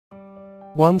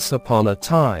Once upon a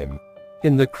time,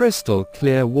 in the crystal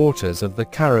clear waters of the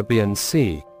Caribbean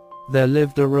Sea, there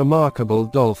lived a remarkable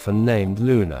dolphin named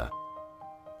Luna.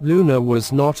 Luna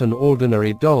was not an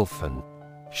ordinary dolphin.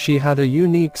 She had a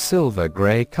unique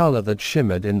silver-gray color that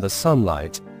shimmered in the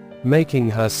sunlight, making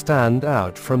her stand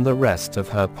out from the rest of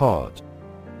her pod.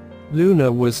 Luna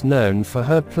was known for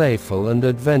her playful and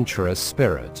adventurous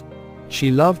spirit. She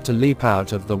loved to leap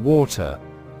out of the water,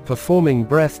 performing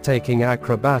breathtaking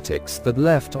acrobatics that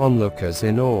left onlookers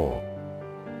in awe.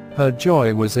 Her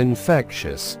joy was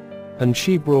infectious, and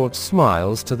she brought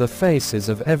smiles to the faces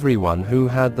of everyone who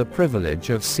had the privilege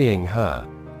of seeing her.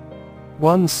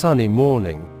 One sunny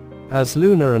morning, as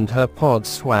Luna and her pod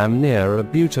swam near a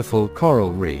beautiful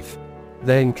coral reef,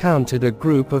 they encountered a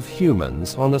group of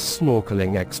humans on a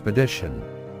snorkeling expedition.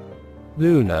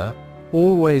 Luna,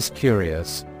 always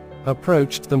curious,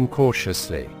 approached them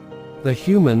cautiously. The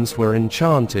humans were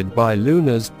enchanted by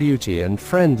Luna's beauty and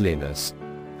friendliness,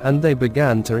 and they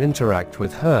began to interact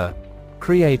with her,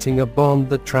 creating a bond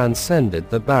that transcended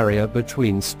the barrier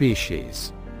between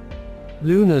species.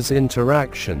 Luna's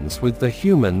interactions with the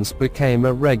humans became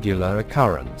a regular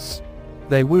occurrence.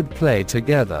 They would play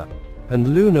together,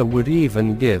 and Luna would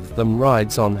even give them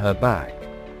rides on her back.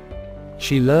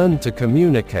 She learned to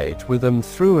communicate with them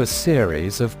through a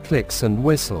series of clicks and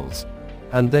whistles,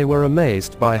 and they were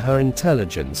amazed by her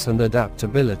intelligence and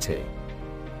adaptability.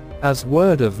 As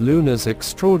word of Luna's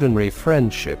extraordinary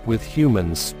friendship with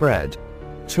humans spread,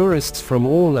 tourists from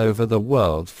all over the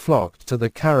world flocked to the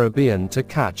Caribbean to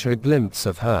catch a glimpse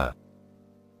of her.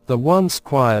 The once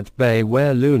quiet bay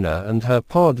where Luna and her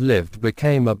pod lived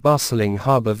became a bustling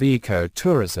hub of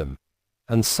eco-tourism,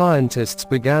 and scientists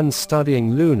began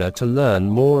studying Luna to learn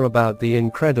more about the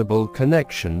incredible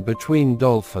connection between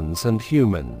dolphins and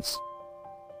humans.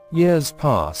 Years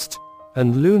passed,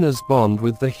 and Luna's bond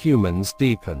with the humans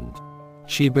deepened.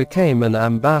 She became an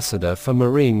ambassador for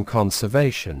marine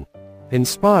conservation,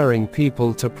 inspiring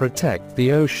people to protect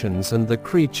the oceans and the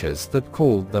creatures that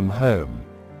called them home.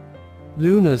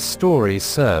 Luna's story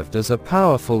served as a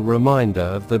powerful reminder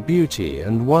of the beauty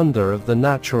and wonder of the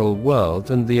natural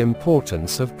world and the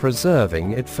importance of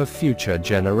preserving it for future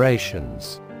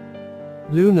generations.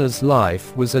 Luna's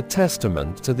life was a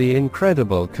testament to the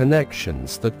incredible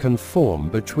connections that can form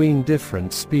between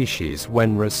different species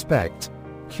when respect,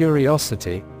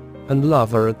 curiosity, and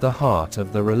love are at the heart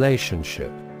of the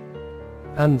relationship.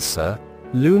 Answer: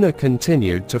 Luna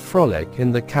continued to frolic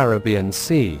in the Caribbean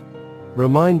Sea,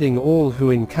 reminding all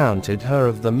who encountered her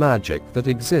of the magic that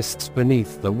exists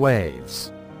beneath the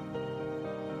waves.